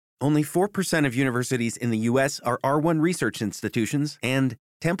Only 4% of universities in the U.S. are R1 research institutions, and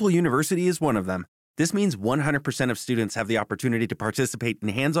Temple University is one of them. This means 100% of students have the opportunity to participate in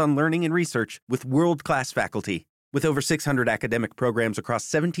hands-on learning and research with world-class faculty. With over 600 academic programs across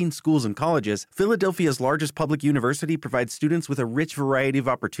 17 schools and colleges, Philadelphia's largest public university provides students with a rich variety of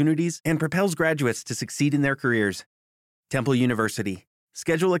opportunities and propels graduates to succeed in their careers. Temple University.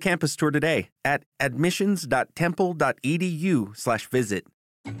 Schedule a campus tour today at admissions.temple.edu/visit.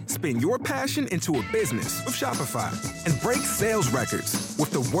 Spin your passion into a business with Shopify and break sales records with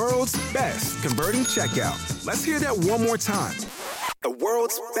the world's best converting checkout. Let's hear that one more time. The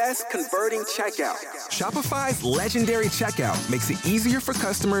world's best converting checkout. Shopify's legendary checkout makes it easier for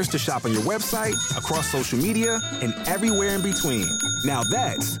customers to shop on your website, across social media, and everywhere in between. Now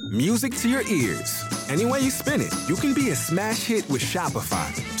that's music to your ears. Any way you spin it, you can be a smash hit with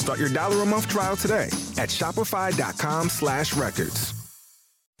Shopify. Start your $1 a month trial today at shopify.com/records.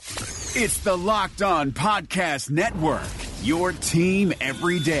 It's the Locked On Podcast Network, your team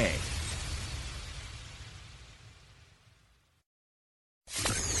every day.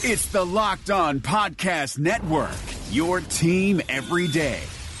 It's the Locked On Podcast Network, your team every day.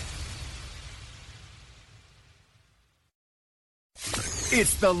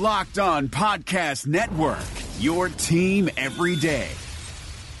 It's the Locked On Podcast Network, your team every day.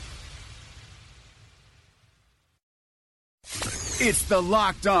 It's the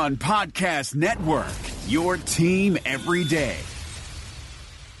Locked On Podcast Network, your team every day.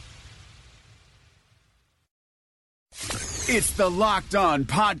 It's the Locked On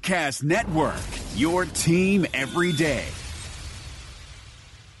Podcast Network, your team every day.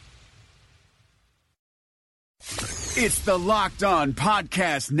 It's the Locked On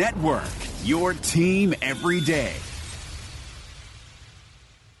Podcast Network, your team every day.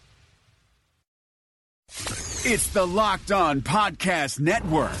 It's the Locked On Podcast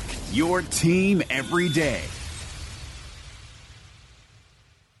Network, your team every day.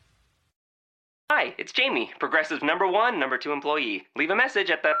 Hi, it's Jamie, Progressive's #1, #2 employee. Leave a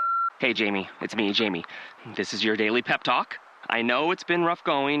message at the... Hey, Jamie, it's me, Jamie. This is your daily pep talk. I know it's been rough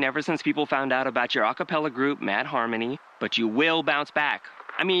going ever since people found out about your a cappella group, Mad Harmony, but you will bounce back.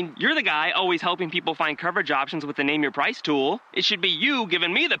 I mean, you're the guy always helping people find coverage options with the Name Your Price tool. It should be you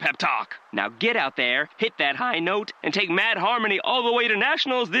giving me the pep talk. Now get out there, hit that high note, and take Mad Harmony all the way to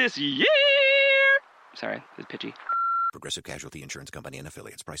nationals this year! Sorry, it's pitchy. Progressive Casualty Insurance Company and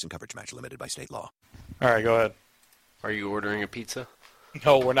Affiliates. Price and coverage match limited by state law. All right, go ahead. Are you ordering a pizza?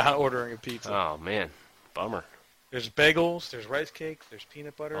 No, we're not ordering a pizza. Oh, man. Bummer. There's bagels, there's rice cakes, there's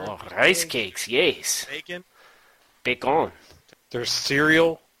peanut butter. Oh, rice cakes, yes. Bacon. Bacon. There's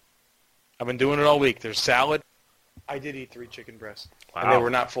cereal. I've been doing it all week. There's salad. I did eat 3 chicken breasts. Wow. And they were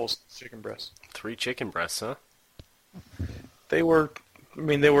not full chicken breasts. 3 chicken breasts, huh? They weren't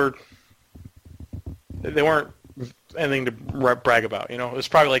anything to brag about, you know? It was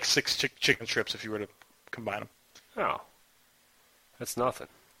probably like 6 chicken strips if you were to combine them. Oh. That's nothing.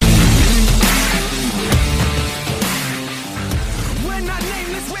 We're not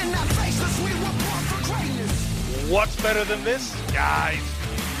nameless, we're not faceless, we were born for greatness. What's better than this? Guys,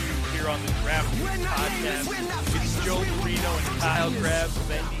 here on the Draft Podcast. It's Joe Marino and Kyle Krabs of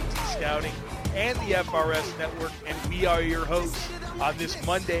NDT Scouting and the FRS Network, and we are your hosts on this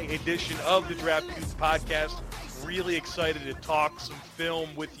Monday edition of the Draft Dudes Podcast. Really excited to talk some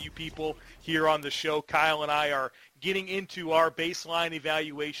film with you people here on the show. Kyle and I are getting into our baseline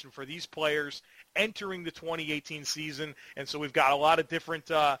evaluation for these players entering the 2018 season, and so we've got a lot of different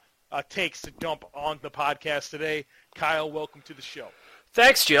takes to dump on the podcast today. Kyle, welcome to the show.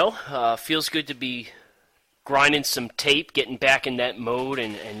 Thanks, Joe. Feels good to be grinding some tape, getting back in that mode,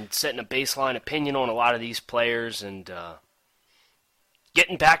 and setting a baseline opinion on a lot of these players, and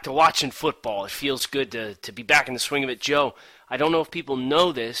getting back to watching football. It feels good to be back in the swing of it. Joe, I don't know if people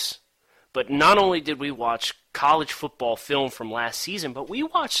know this, but not only did we watch college football film from last season, but we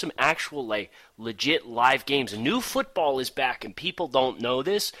watched some actual, legit live games. New football is back, and people don't know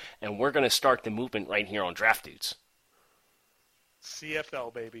this, and we're going to start the movement right here on Draft Dudes.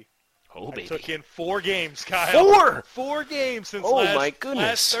 CFL, baby. Oh, baby. I took in 4 games, Kyle. 4 games since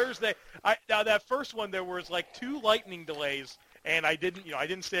last Thursday. Now, that first one, there was 2 lightning delays, and I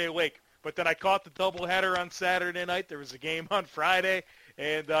didn't stay awake. But then I caught the doubleheader on Saturday night. There was a game on Friday.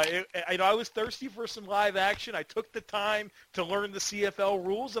 And I was thirsty for some live action. I took the time to learn the CFL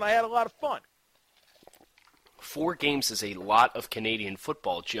rules, and I had a lot of fun. 4 games is a lot of Canadian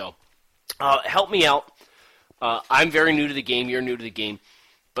football, Joe. Help me out. I'm very new to the game. You're new to the game.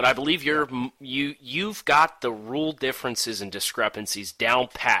 But I believe you've got the rule differences and discrepancies down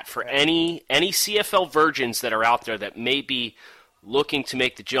pat for any CFL virgins that are out there that may be looking to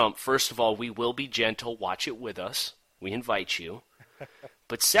make the jump, first of all, we will be gentle. Watch it with us. We invite you.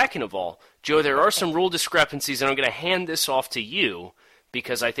 But second of all, Joe, there are some rule discrepancies, and I'm going to hand this off to you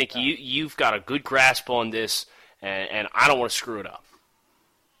because I think you've got a good grasp on this, and I don't want to screw it up.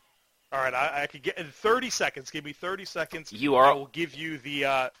 All right, I could get in 30 seconds. Give me 30 seconds. I will give you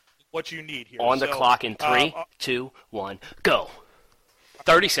the what you need here. On the clock in 3, 2, 1, go.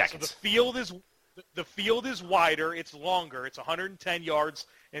 30 seconds. So the field is wider. It's longer. It's 110 yards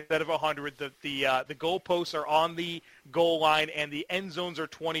instead of 100. The goalposts are on the goal line, and the end zones are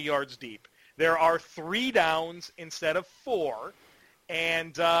 20 yards deep. There are 3 downs instead of 4,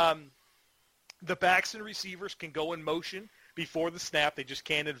 and the backs and receivers can go in motion before the snap. They just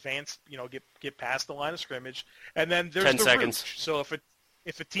can't advance, get past the line of scrimmage. And then there's 10 the seconds. route. So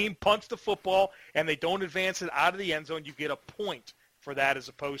if a team punts the football and they don't advance it out of the end zone, you get a point for that as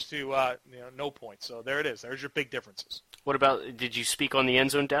opposed to no points. So there it is. There's your big differences. What about, did you speak on the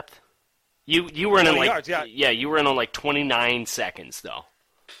end zone depth? You were in on yards, yeah. You were in on 29 seconds though.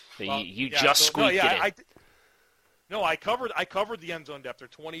 Squeaked it in. I covered the end zone depth. They're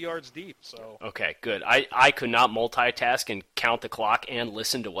 20 yards deep. So okay, good. I could not multitask and count the clock and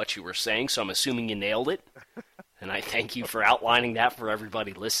listen to what you were saying, so I'm assuming you nailed it. And I thank you for outlining that for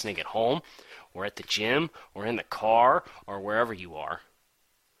everybody listening at home, or at the gym, or in the car, or wherever you are.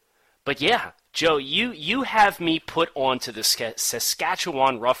 But yeah, Joe, you have me put onto the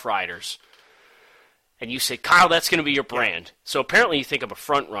Saskatchewan Roughriders, and you said, Kyle, that's going to be your brand. Yeah. So apparently you think I'm a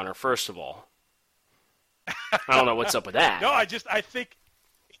front runner, first of all. I don't know what's up with that. No, I think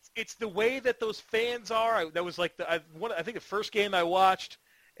it's the way that those fans are. That was like I think the first game I watched,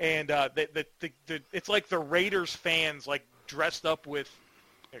 and it's like the Raiders fans like dressed up with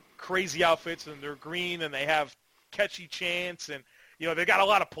crazy outfits, and they're green, and they have catchy chants, and they got a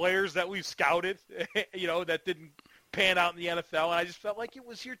lot of players that we've scouted, that didn't pan out in the NFL, and I just felt like it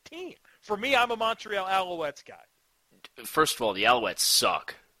was your team. For me, I'm a Montreal Alouettes guy. First of all, the Alouettes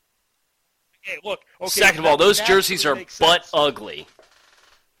suck. Hey, look. Okay, second of all, those jerseys are butt ugly.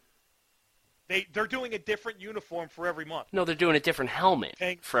 They're doing a different uniform for every month. No, they're doing a different helmet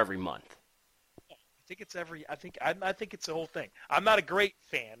for every month. I think it's the whole thing. I'm not a great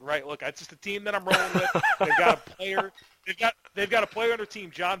fan, right? Look, it's just a team that I'm rolling with. They've got a player. They've got a player on their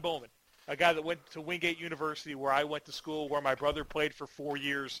team, John Bowman, a guy that went to Wingate University, where I went to school, where my brother played for 4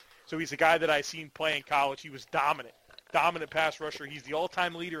 years. So he's a guy that I seen play in college. He was dominant pass rusher. He's the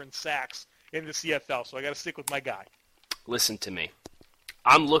all-time leader in sacks in the CFL, so I got to stick with my guy. Listen to me.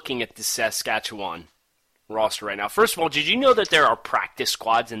 I'm looking at the Saskatchewan roster right now. First of all, did you know that there are practice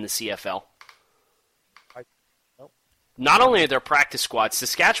squads in the CFL? Nope. Not only are there practice squads,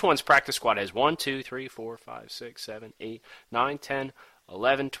 Saskatchewan's practice squad has 1, 2, 3, 4, 5, 6, 7, 8, 9, 10,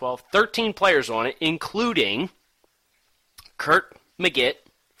 11, 12, 13 players on it, including Kurt Maggitt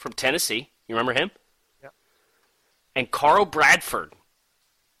from Tennessee. You remember him? Yep. And Carl Bradford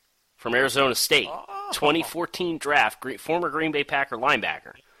from Arizona State, 2014 draft, former Green Bay Packer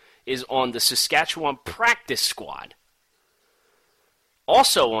linebacker, is on the Saskatchewan practice squad.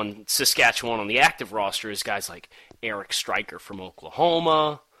 Also on Saskatchewan on the active roster is guys like Eric Stryker from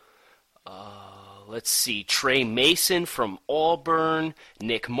Oklahoma. Let's see, Trey Mason from Auburn,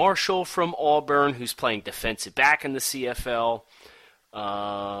 Nick Marshall from Auburn, who's playing defensive back in the CFL.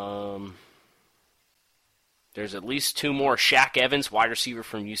 There's at least 2 more. Shaq Evans, wide receiver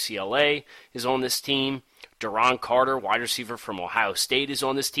from UCLA, is on this team. Duron Carter, wide receiver from Ohio State, is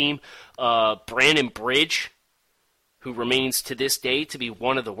on this team. Brandon Bridge, who remains to this day to be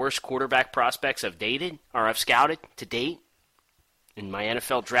one of the worst quarterback prospects I've scouted to date in my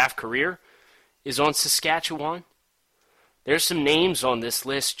NFL draft career, is on Saskatchewan. There's some names on this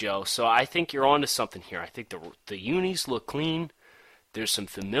list, Joe, so I think you're onto something here. I think the unis look clean. There's some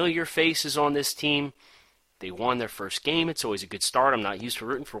familiar faces on this team. They won their first game. It's always a good start. I'm not used to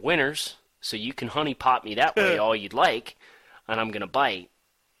rooting for winners, so you can honeypot me that way all you'd like, and I'm going to bite.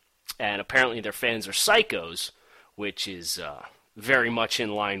 And apparently their fans are psychos, which is very much in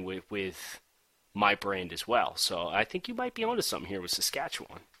line with my brand as well. So I think you might be onto something here with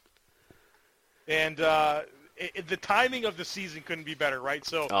Saskatchewan. And the timing of the season couldn't be better, right?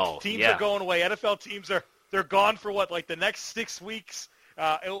 So teams are going away. NFL teams they're gone for the next 6 weeks.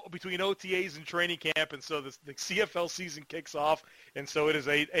 Between OTAs and training camp, and so the CFL season kicks off, and so it is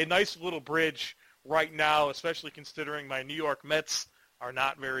a nice little bridge right now, especially considering my New York Mets are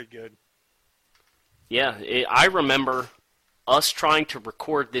not very good. Yeah, I remember us trying to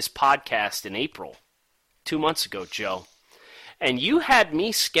record this podcast in April, 2 months ago, Joe, and you had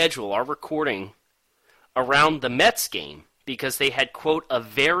me schedule our recording around the Mets game because they had, quote, a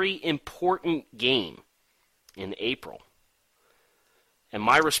very important game in April. And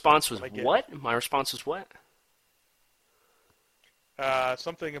my response was, what? My response was what?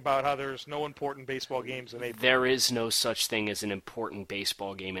 Something about how there's no important baseball games in April. There is no such thing as an important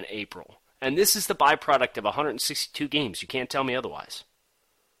baseball game in April. And this is the byproduct of 162 games. You can't tell me otherwise.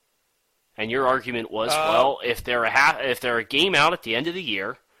 And your argument was, well, if they're a game out at the end of the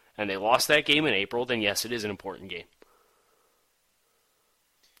year and they lost that game in April, then yes, it is an important game.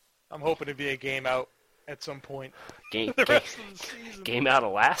 I'm hoping to be a game out at some point. Game rest of the season. Game out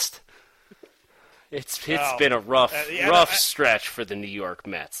of last? It's been a rough stretch for the New York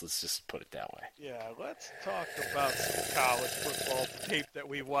Mets. Let's just put it that way. Yeah, let's talk about some college football tape that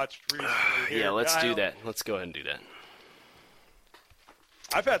we watched recently here. Yeah, let's do that. Let's go ahead and do that.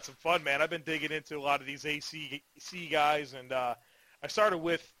 I've had some fun, man. I've been digging into a lot of these ACC guys, and I started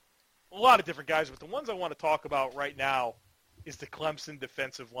with a lot of different guys, but the ones I want to talk about right now is the Clemson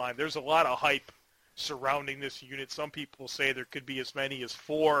defensive line. There's a lot of hype surrounding this unit. Some people say there could be as many as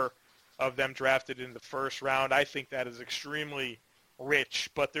 4 of them drafted in the first round. I think that is extremely rich,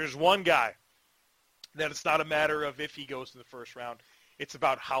 but there's one guy that it's not a matter of if he goes in the first round. It's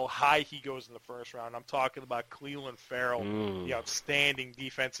about how high he goes in the first round. I'm talking about Clelin Ferrell, the outstanding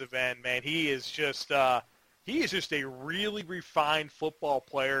defensive end. Man, he is just a really refined football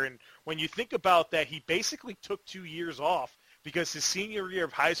player. And when you think about that, he basically took 2 years off because his senior year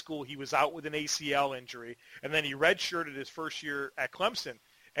of high school, he was out with an ACL injury, and then he redshirted his first year at Clemson.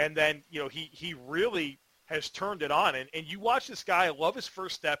 And then, he really has turned it on. And you watch this guy, I love his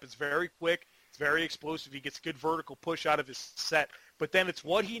first step. It's very quick. It's very explosive. He gets good vertical push out of his set. But then it's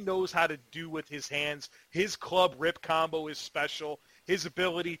what he knows how to do with his hands. His club rip combo is special. His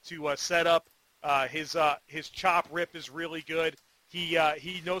ability to set up his chop rip is really good. He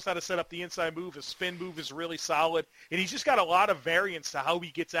knows how to set up the inside move. His spin move is really solid. And he's just got a lot of variance to how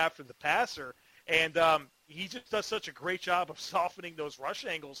he gets after the passer. And he just does such a great job of softening those rush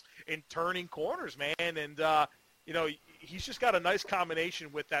angles and turning corners, man. And, he's just got a nice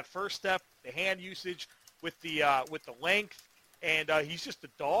combination with that first step, the hand usage, with the length. And he's just a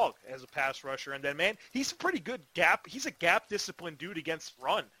dog as a pass rusher. And then, man, he's a pretty good gap. He's a gap-disciplined dude against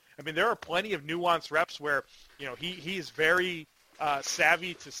run. I mean, there are plenty of nuanced reps where, he is very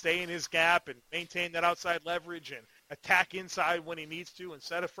savvy to stay in his gap and maintain that outside leverage and attack inside when he needs to and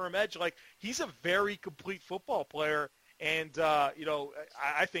set a firm edge. Like, he's a very complete football player. And,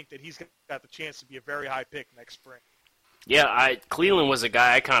 I think that he's got the chance to be a very high pick next spring. Yeah, Clelin was a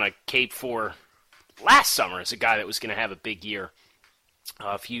guy I kind of caped for last summer as a guy that was going to have a big year.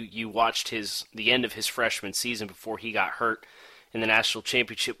 If you watched the end of his freshman season before he got hurt in the national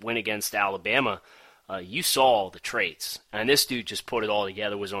championship win against Alabama, you saw the traits. And this dude just put it all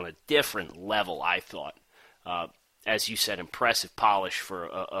together, was on a different level, I thought. As you said, impressive polish for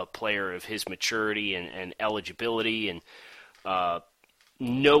a player of his maturity and eligibility, and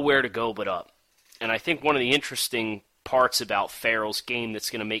nowhere to go but up. And I think one of the interesting parts about Ferrell's game that's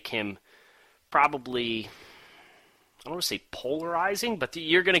going to make him probably, I don't want to say polarizing, but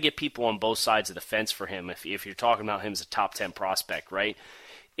you're going to get people on both sides of the fence for him if you're talking about him as a top 10 prospect, right?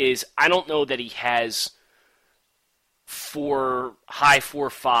 Is I don't know that he has high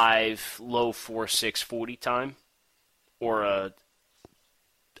 4.5, low 4.6 40 time, or a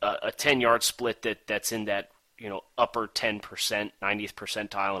 10-yard split that's in that upper 10%, 90th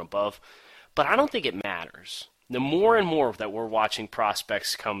percentile and above. But I don't think it matters. The more and more that we're watching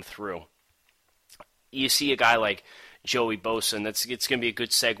prospects come through, you see a guy like Joey Bosa, and it's going to be a good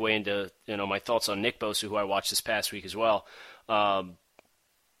segue into my thoughts on Nick Bosa, who I watched this past week as well.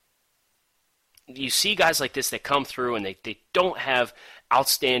 You see guys like this that come through, and they don't have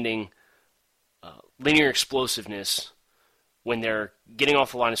outstanding linear explosiveness when they're getting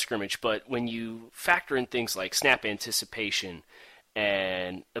off the line of scrimmage, but when you factor in things like snap anticipation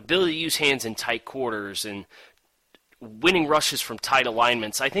and ability to use hands in tight quarters and winning rushes from tight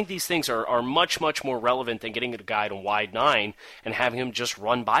alignments, I think these things are much, much more relevant than getting a guy to wide 9 and having him just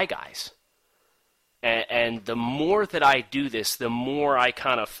run by guys. And the more that I do this, the more I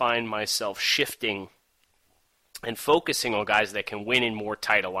kind of find myself shifting and focusing on guys that can win in more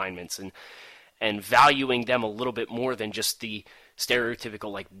tight alignments and valuing them a little bit more than just the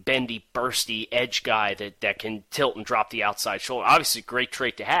stereotypical like bendy, bursty edge guy that can tilt and drop the outside shoulder. Obviously, a great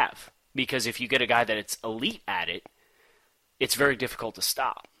trait to have, because if you get a guy that's elite at it, it's very difficult to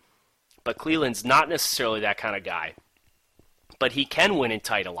stop. But Clelin's not necessarily that kind of guy. But he can win in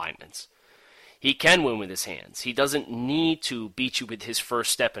tight alignments. He can win with his hands. He doesn't need to beat you with his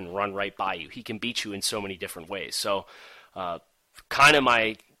first step and run right by you. He can beat you in so many different ways. So kind of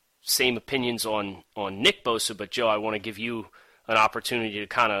my same opinions on Nick Bosa, but Joe, I want to give you an opportunity to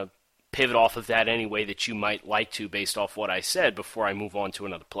kind of pivot off of that any way that you might like to based off what I said before I move on to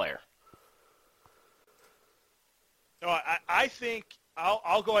another player. No, I think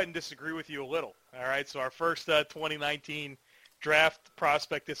I'll go ahead and disagree with you a little. All right, so our first 2019 draft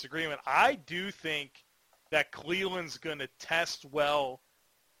prospect disagreement. I do think that Cleveland's going to test well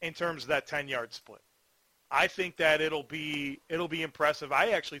in terms of that 10-yard split. I think that it'll be impressive.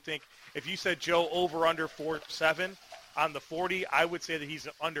 I actually think if you said Joe over under 4.7 on the 40, I would say that he's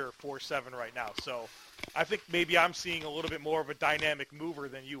under 4.7 right now. So I think maybe I'm seeing a little bit more of a dynamic mover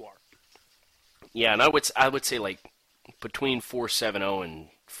than you are. Yeah, and I would say like between 4.70 and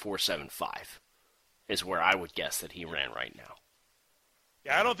 4.75 is where I would guess that he ran right now.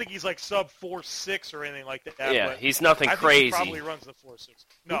 Yeah, I don't think he's like sub 4.6 or anything like that. Yeah, but I he's nothing think crazy. He probably runs the 4.6.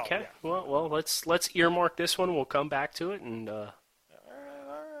 No. Okay. Yeah. Well, let's earmark this one. We'll come back to it, and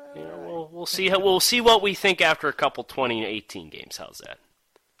we'll see what we think after a couple 2018 games. How's that?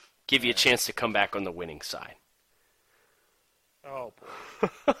 Give you a chance to come back on the winning side. Oh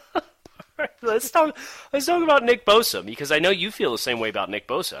boy. Let's talk about Nick Bosa, because I know you feel the same way about Nick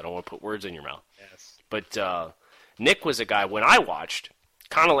Bosa. I don't want to put words in your mouth. Yes. But Nick was a guy, when I watched,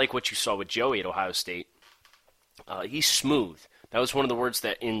 kind of like what you saw with Joey at Ohio State, he's smooth. That was one of the words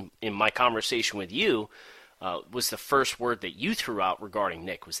that in my conversation with you was the first word that you threw out regarding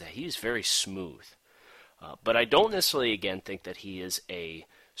Nick, was that he is very smooth. But I don't necessarily, again, think that he is a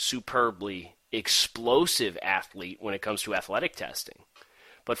superbly explosive athlete when it comes to athletic testing.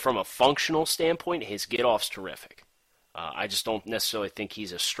 But from a functional standpoint, his get-off's terrific. I just don't necessarily think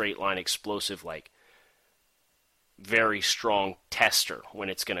he's a straight-line explosive, like, very strong tester when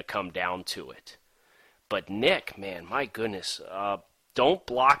it's going to come down to it. But Nick, man, my goodness, don't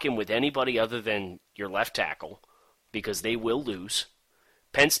block him with anybody other than your left tackle, because they will lose.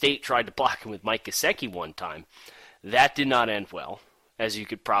 Penn State tried to block him with Mike Gesicki one time. That did not end well, as you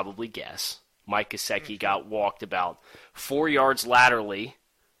could probably guess. Mike Gesicki got walked about 4 yards laterally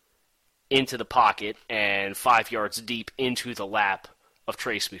into the pocket and 5 yards deep into the lap of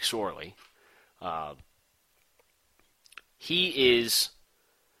Trace McSorley. He is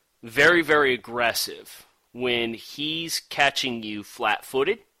very, very aggressive when he's catching you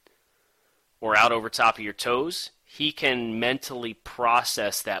flat-footed or out over top of your toes. He can mentally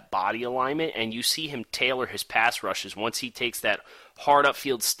process that body alignment, and you see him tailor his pass rushes once he takes that hard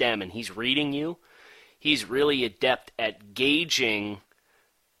upfield stem and he's reading you. He's really adept at gauging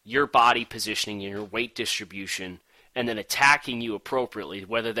your body positioning and your weight distribution and then attacking you appropriately,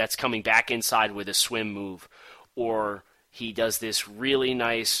 whether that's coming back inside with a swim move or he does this really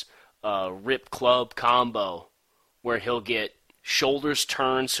nice rip club combo where he'll get shoulders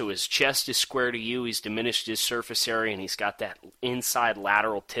turned so his chest is square to you, he's diminished his surface area, and he's got that inside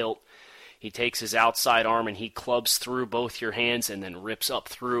lateral tilt. He takes his outside arm and he clubs through both your hands and then rips up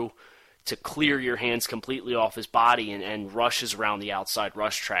through to clear your hands completely off his body and rushes around the outside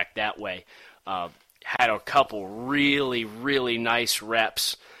rush track that way. Had a couple really, really nice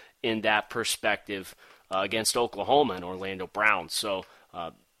reps in that perspective against Oklahoma and Orlando Brown. So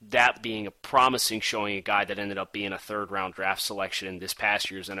that being a promising showing, a guy that ended up being a third-round draft selection in this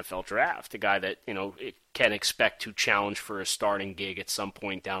past year's NFL draft, a guy that it can expect to challenge for a starting gig at some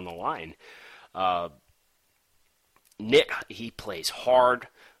point down the line. Nick, he plays hard.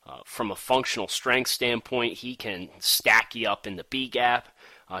 From a functional strength standpoint, he can stack you up in the B-gap.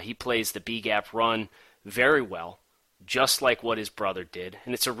 He plays the B-gap run very well, just like what his brother did.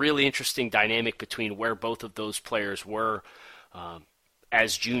 And it's a really interesting dynamic between where both of those players were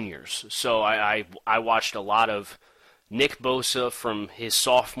as juniors. So I watched a lot of Nick Bosa from his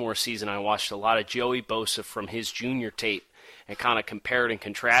sophomore season. I watched a lot of Joey Bosa from his junior tape and kind of compared and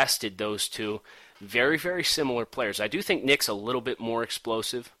contrasted those two. Very, very similar players. I do think Nick's a little bit more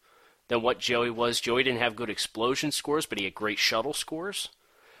explosive than what Joey was. Joey didn't have good explosion scores, but he had great shuttle scores.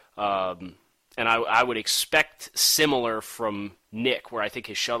 And I would expect similar from Nick, where I think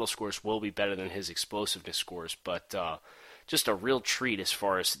his shuttle scores will be better than his explosiveness scores. But just a real treat as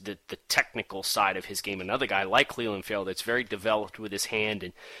far as the technical side of his game. Another guy like Clelin Ferrell that's very developed with his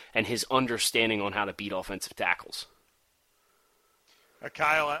hand and his understanding on how to beat offensive tackles.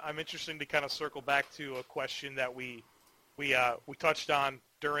 Kyle, I'm interested to kind of circle back to a question that we touched on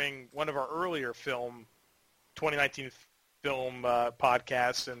during one of our earlier 2019 film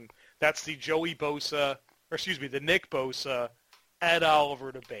podcasts, and that's the the Nick Bosa, Ed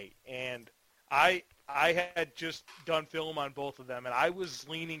Oliver debate. And I had just done film on both of them, and I was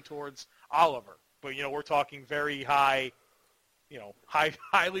leaning towards Oliver. But we're talking very high,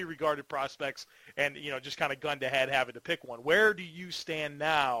 highly regarded prospects, and just kind of gun to head having to pick one. Where do you stand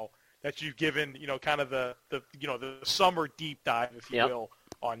now that you've given kind of the summer deep dive, if you will,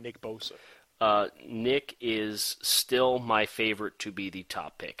 on Nick Bosa. Nick is still my favorite to be the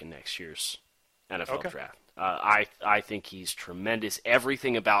top pick in next year's NFL draft. I think he's tremendous.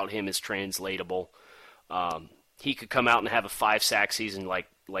 Everything about him is translatable. He could come out and have a 5-sack season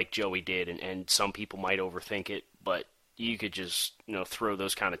like Joey did, and some people might overthink it, but you could just throw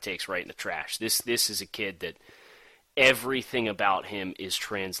those kind of takes right in the trash. This is a kid that everything about him is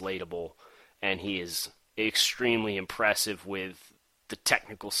translatable, and he is extremely impressive with the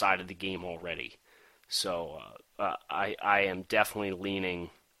technical side of the game already. So I am definitely leaning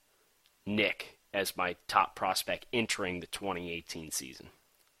Nick as my top prospect entering the 2018 season.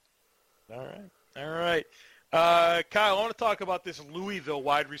 All right. Kyle, I want to talk about this Louisville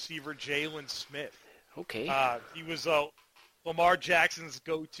wide receiver, Jalen Smith. Okay. He was Lamar Jackson's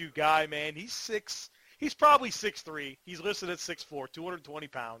go-to guy, man. He's probably 6'3". He's listed at 6'4", 220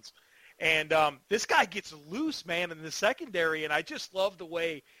 pounds. And this guy gets loose, man, in the secondary, and I just love the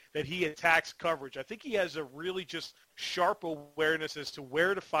way that he attacks coverage. I think he has a really just sharp awareness as to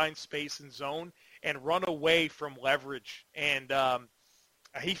where to find space in zone and run away from leverage. And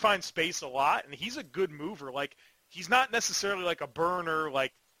he finds space a lot, and he's a good mover. Like, he's not necessarily like a burner,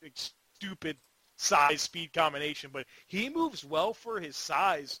 like stupid size-speed combination, but he moves well for his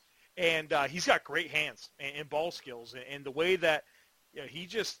size, and he's got great hands and ball skills. And the way that he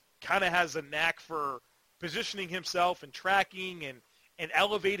just kind of has a knack for positioning himself and tracking and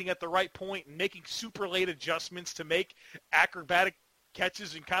elevating at the right point and making super late adjustments to make acrobatic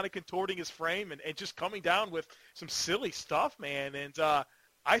catches and kind of contorting his frame and just coming down with some silly stuff, man. And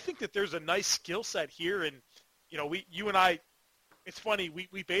I think that there's a nice skill set here. And, you and I, it's funny,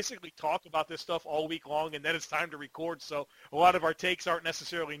 we basically talk about this stuff all week long, and then it's time to record. So a lot of our takes aren't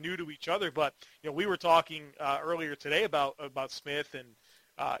necessarily new to each other. But, we were talking earlier today about Smith and,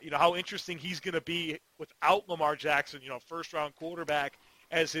 how interesting he's going to be without Lamar Jackson, first-round quarterback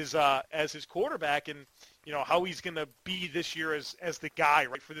as his quarterback, and how he's going to be this year as the guy,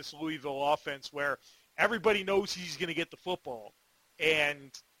 right, for this Louisville offense where everybody knows he's going to get the football, and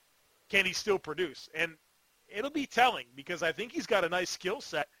can he still produce? And it'll be telling because I think he's got a nice skill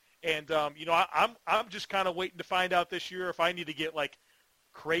set, and I'm just kind of waiting to find out this year if I need to get like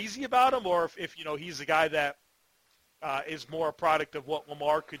crazy about him or if he's a guy that is more a product of what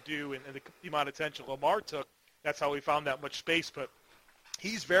Lamar could do and the amount of attention Lamar took. That's how he found that much space. But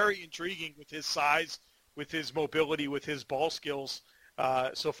he's very intriguing with his size, with his mobility, with his ball skills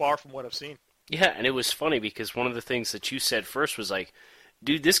so far from what I've seen. Yeah, and it was funny because one of the things that you said first was like,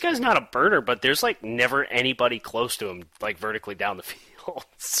 dude, this guy's not a burner, but there's like never anybody close to him like vertically down the field.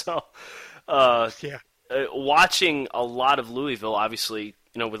 So watching a lot of Louisville, obviously,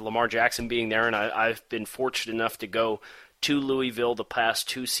 with Lamar Jackson being there, and I've been fortunate enough to go to Louisville the past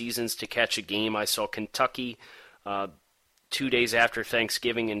 2 seasons to catch a game. I saw Kentucky 2 days after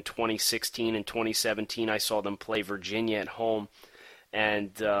Thanksgiving in 2016 and 2017. I saw them play Virginia at home,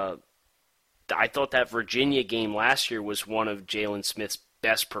 and I thought that Virginia game last year was one of Jalen Smith's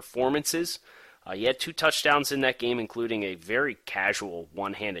best performances. He had 2 touchdowns in that game, including a very casual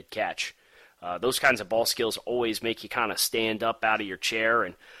one-handed catch. Those kinds of ball skills always make you kind of stand up out of your chair,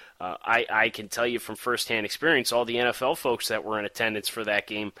 and I can tell you from firsthand experience, all the NFL folks that were in attendance for that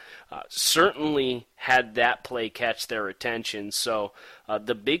game certainly had that play catch their attention. So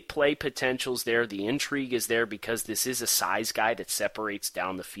the big play potential's there, the intrigue is there because this is a size guy that separates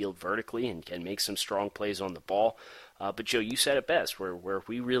down the field vertically and can make some strong plays on the ball. But Joe, you said it best, where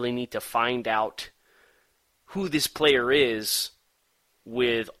we really need to find out who this player is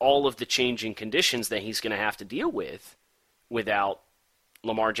with all of the changing conditions that he's going to have to deal with without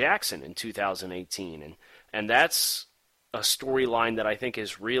Lamar Jackson in 2018. And that's a storyline that I think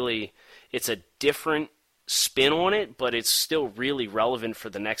is really, it's a different spin on it, but it's still really relevant for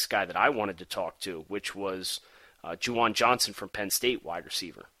the next guy that I wanted to talk to, which was Juwan Johnson from Penn State, wide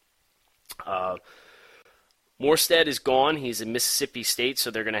receiver. Morstead is gone. He's in Mississippi State, so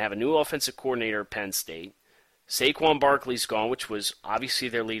they're going to have a new offensive coordinator at Penn State. Saquon Barkley's gone, which was obviously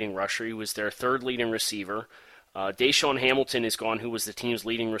their leading rusher. He was their 3rd leading receiver. Deshaun Hamilton is gone, who was the team's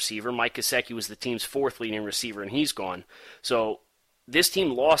leading receiver. Mike Gesicki was the team's 4th leading receiver, and he's gone. So this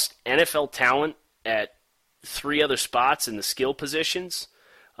team lost NFL talent at 3 other spots in the skill positions.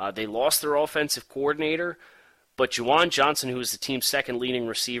 They lost their offensive coordinator, but Juwan Johnson, who was the team's 2nd leading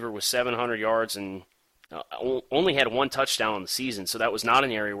receiver, with 700 yards and only had 1 touchdown on the season, so that was not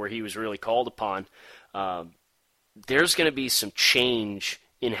an area where he was really called upon. There's going to be some change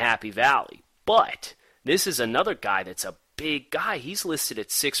in Happy Valley. But this is another guy that's a big guy. He's listed at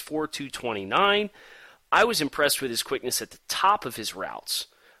 6'4", 229. I was impressed with his quickness at the top of his routes.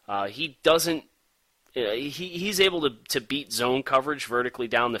 He doesn't he's able to beat zone coverage vertically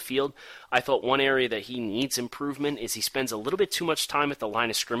down the field. I thought one area that he needs improvement is he spends a little bit too much time at the line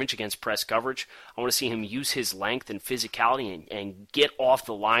of scrimmage against press coverage. I want to see him use his length and physicality and get off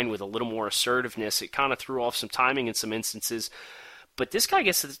the line with a little more assertiveness. It kind of threw off some timing in some instances. But this guy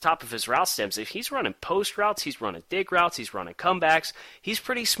gets to the top of his route stems. If he's running post routes, he's running dig routes, he's running comebacks, he's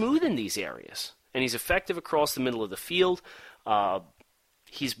pretty smooth in these areas. And he's effective across the middle of the field.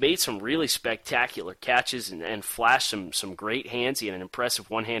 He's made some really spectacular catches and flashed some great hands. He had an impressive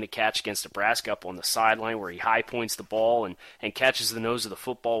one-handed catch against Nebraska up on the sideline where he high points the ball and catches the nose of the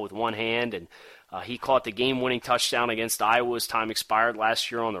football with one hand. And he caught the game-winning touchdown against Iowa as time expired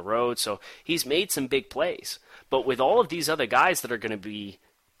last year on the road. So he's made some big plays. But with all of these other guys that are going to be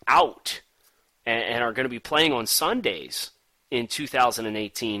out and are going to be playing on Sundays in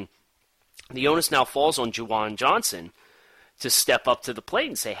 2018, the onus now falls on Juwan Johnson to step up to the plate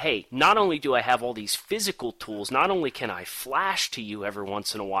and say, hey, not only do I have all these physical tools, not only can I flash to you every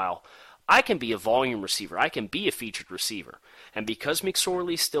once in a while, I can be a volume receiver. I can be a featured receiver. And because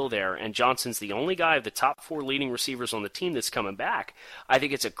McSorley's still there and Johnson's the only guy of the top 4 leading receivers on the team that's coming back, I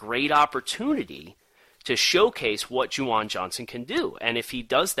think it's a great opportunity to showcase what Juwan Johnson can do. And if he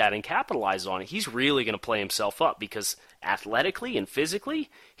does that and capitalizes on it, he's really going to play himself up because athletically and physically,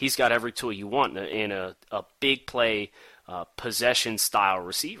 he's got every tool you want in a big play possession-style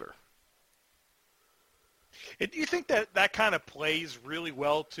receiver. And do you think that kind of plays really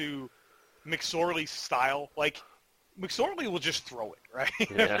well to McSorley's style? Like, McSorley will just throw it, right?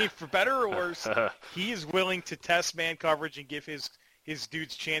 Yeah. I mean, for better or worse, he is willing to test man coverage and give his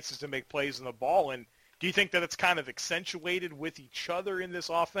dudes chances to make plays on the ball. And do you think that it's kind of accentuated with each other in this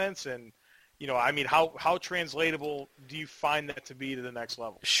offense? And, I mean, how translatable do you find that to be to the next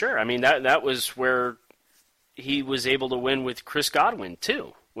level? Sure. I mean, that was where he was able to win with Chris Godwin,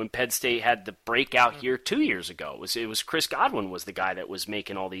 too. When Penn State had the breakout year 2 years ago, it was Chris Godwin was the guy that was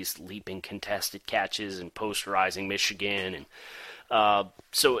making all these leaping contested catches and posterizing Michigan. And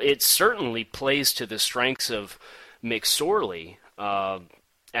so it certainly plays to the strengths of McSorley. And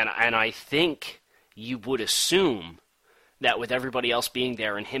I think you would assume that with everybody else being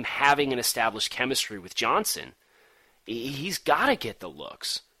there and him having an established chemistry with Johnson, he's got to get the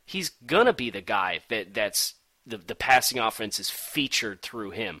looks. He's going to be the guy that's the passing offense is featured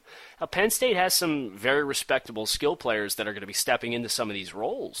through him. Now, Penn State has some very respectable skill players that are going to be stepping into some of these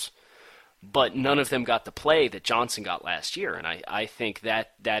roles, but none of them got the play that Johnson got last year, and I think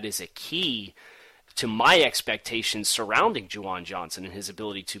that is a key to my expectations surrounding Juwan Johnson and his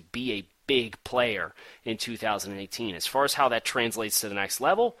ability to be a big player in 2018. As far as how that translates to the next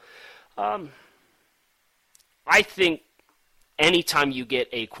level, I think anytime you get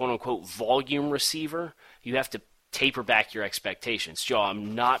a quote-unquote volume receiver, you have to taper back your expectations. Joe,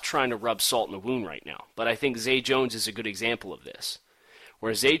 I'm not trying to rub salt in the wound right now, but I think Zay Jones is a good example of this.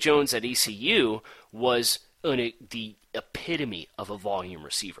 Where Zay Jones at ECU was the epitome of a volume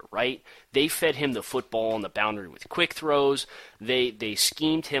receiver, right? They fed him the football on the boundary with quick throws. They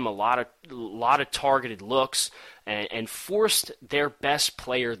schemed him a lot of targeted looks and forced their best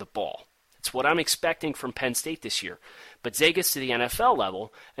player the ball. It's what I'm expecting from Penn State this year. But Zay gets to the NFL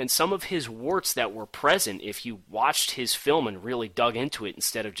level, and some of his warts that were present, if you watched his film and really dug into it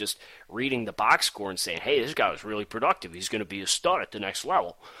instead of just reading the box score and saying, hey, this guy was really productive, he's going to be a stud at the next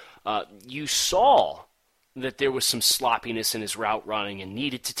level, you saw that there was some sloppiness in his route running and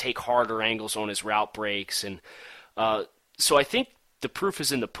needed to take harder angles on his route breaks. And so I think the proof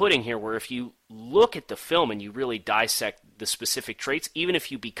is in the pudding here, where if you look at the film and you really dissect the specific traits, even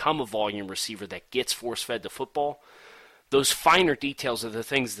if you become a volume receiver that gets force-fed the football, those finer details are the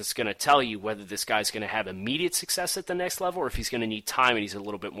things that's going to tell you whether this guy's going to have immediate success at the next level or if he's going to need time and he's a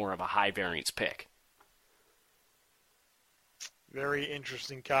little bit more of a high-variance pick. Very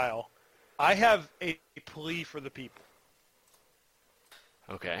interesting, Kyle. I have a plea for the people.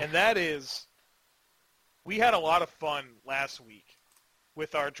 Okay. And that is, we had a lot of fun last week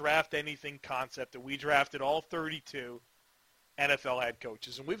with our Draft Anything concept that we drafted all 32 NFL head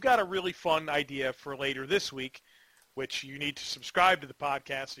coaches. And we've got a really fun idea for later this week, which you need to subscribe to the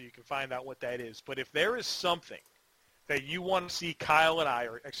podcast so you can find out what that is. But if there is something that you want to see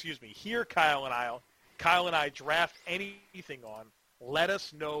hear Kyle and I draft anything on, let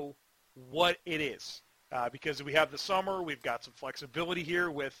us know what it is. Because we have the summer, we've got some flexibility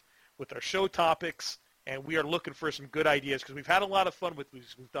here with our show topics, and we are looking for some good ideas because we've had a lot of fun with.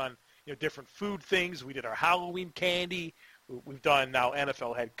 We've done different food things. We did our Halloween candy. We've done now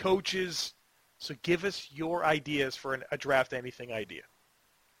NFL head coaches. So give us your ideas for a draft anything idea.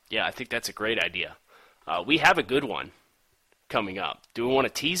 Yeah, I think that's a great idea. We have a good one coming up. Do we want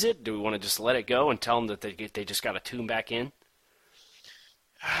to tease it? Do we want to just let it go and tell them that they just got to tune back in?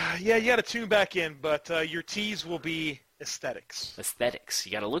 Yeah, you got to tune back in, but your tease will be aesthetics. Aesthetics.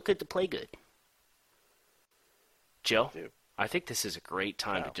 You got to look good to play good. Joe, I think this is a great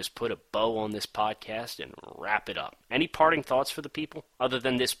time to just put a bow on this podcast and wrap it up. Any parting thoughts for the people other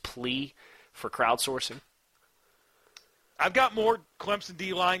than this plea for crowdsourcing? I've got more Clemson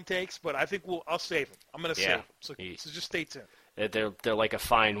D-line takes, but I think I'll save them. I'm going to save them. So just stay tuned. They're like a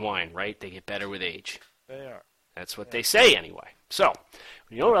fine wine, right? They get better with age. They are. That's what they say anyway. So,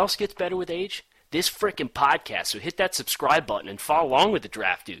 you know what else gets better with age? This frickin' podcast. So hit that subscribe button and follow along with the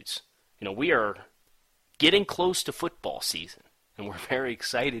Draft Dudes. You know, we are getting close to football season, and we're very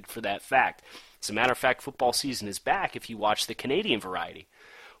excited for that fact. As a matter of fact, football season is back if you watch the Canadian variety.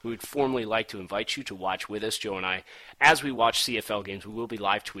 We would formally like to invite you to watch with us, Joe and I. As we watch CFL games, we will be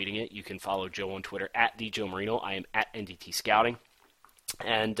live tweeting it. You can follow Joe on Twitter at @TheJoeMarino. I am at NDT Scouting.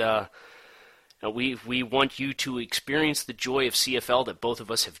 And we want you to experience the joy of CFL that both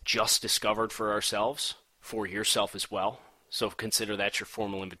of us have just discovered for ourselves, for yourself as well. So consider that your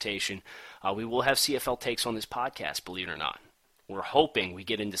formal invitation. We will have CFL takes on this podcast, believe it or not. We're hoping we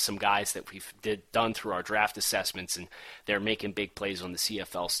get into some guys that we've done through our draft assessments, and they're making big plays on the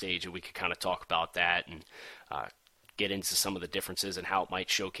CFL stage, and we could kind of talk about that and get into some of the differences and how it might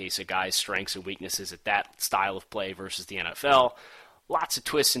showcase a guy's strengths and weaknesses at that style of play versus the NFL. Lots of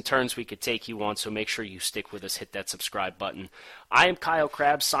twists and turns we could take you on, so make sure you stick with us. Hit that subscribe button. I am Kyle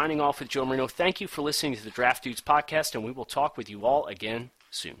Krabs, signing off with Joe Marino. Thank you for listening to the Draft Dudes podcast, and we will talk with you all again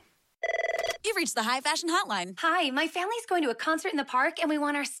soon. You've reached the High Fashion Hotline. Hi, my family's going to a concert in the park, and we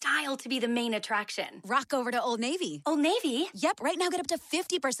want our style to be the main attraction. Rock over to Old Navy. Old Navy? Yep, right now get up to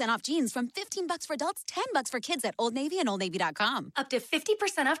 50% off jeans from $15 for adults, $10 for kids at Old Navy and OldNavy.com. Up to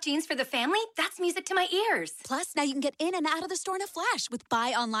 50% off jeans for the family? That's music to my ears. Plus, now you can get in and out of the store in a flash with buy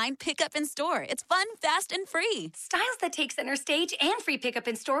online, pick up in store. It's fun, fast, and free. Styles that take center stage and free pickup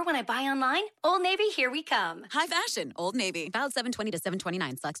in store when I buy online? Old Navy, here we come. High Fashion, Old Navy. Valid 7/20 to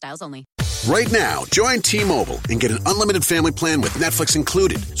 7/29. Select styles only. Right now, join T-Mobile and get an unlimited family plan with Netflix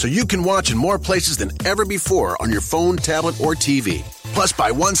included, so you can watch in more places than ever before on your phone, tablet, or TV. Plus, buy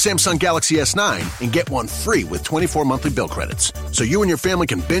one Samsung Galaxy S9 and get one free with 24 monthly bill credits, so you and your family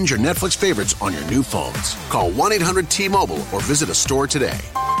can binge your Netflix favorites on your new phones. Call 1-800-T-Mobile or visit a store today.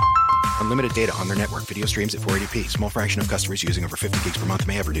 Unlimited data on their network. Video streams at 480p. Small fraction of customers using over 50 gigs per month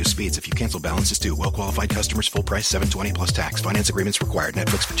may have reduced speeds. If you cancel, balance is due. Well-qualified customers, full price, $720 plus tax. Finance agreements required.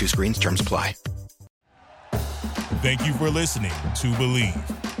 Netflix for 2 screens. Terms apply. Thank you for listening to Believe.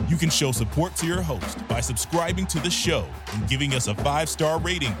 You can show support to your host by subscribing to the show and giving us a 5-star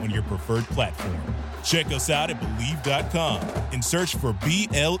rating on your preferred platform. Check us out at Believe.com and search for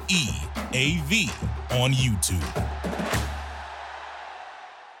BLEAV on YouTube.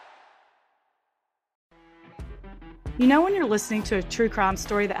 You know when you're listening to a true crime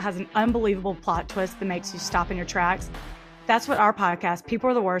story that has an unbelievable plot twist that makes you stop in your tracks? That's what our podcast,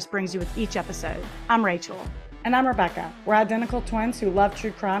 People Are the Worst, brings you with each episode. I'm Rachel. And I'm Rebecca. We're identical twins who love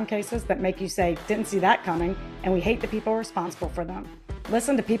true crime cases that make you say, didn't see that coming, and we hate the people responsible for them.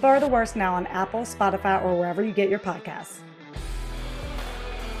 Listen to People Are the Worst now on Apple, Spotify, or wherever you get your podcasts.